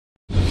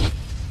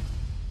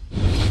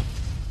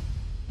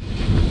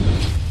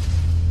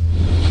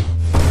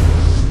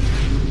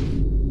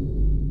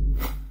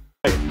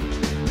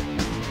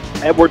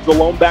Edwards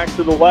alone back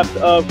to the left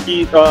of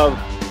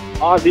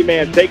Ozzie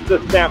Mann. Takes the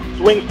snap,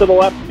 swings to the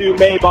left to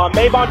Mabon.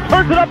 Mabon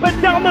turns it up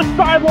and down the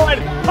sideline,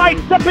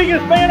 high-stepping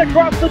his man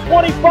across the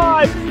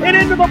 25 and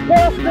into the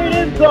Ball State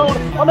end zone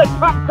on the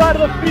top side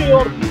of the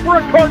field for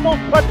a Cardinals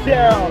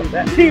touchdown.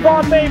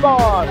 KeVonn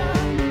Mabon.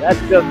 That's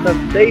just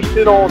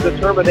sensational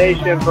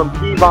determination from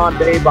KeVonn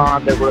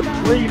Mabon. There were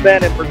 3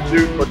 men in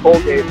pursuit for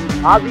Colgate.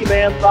 Ozzie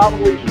Mann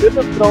probably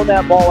shouldn't have thrown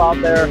that ball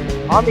out there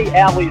on the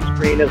alley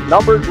screen. His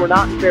numbers were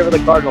not in favor of the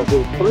Cardinals. It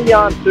was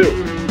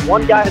 3-on-2.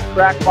 One guy is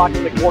crack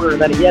blocking the corner,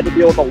 and then he had to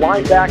deal with a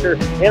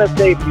linebacker and a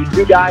safety,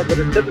 2 guys that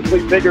are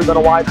typically bigger than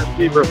a wide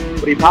receiver,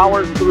 but he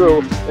powers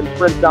through and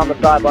sprints down the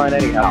sideline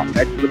anyhow.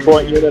 Extra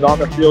point unit on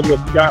the field with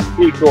Scott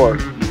Secor.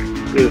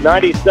 He was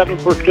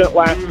 97%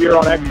 last year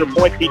on extra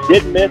points. He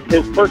did miss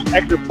his first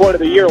extra point of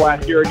the year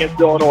last year against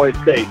Illinois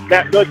State.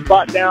 Snap good,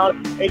 spot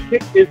down, and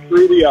kick is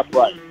through the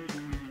upright.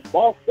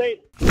 Ball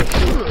State.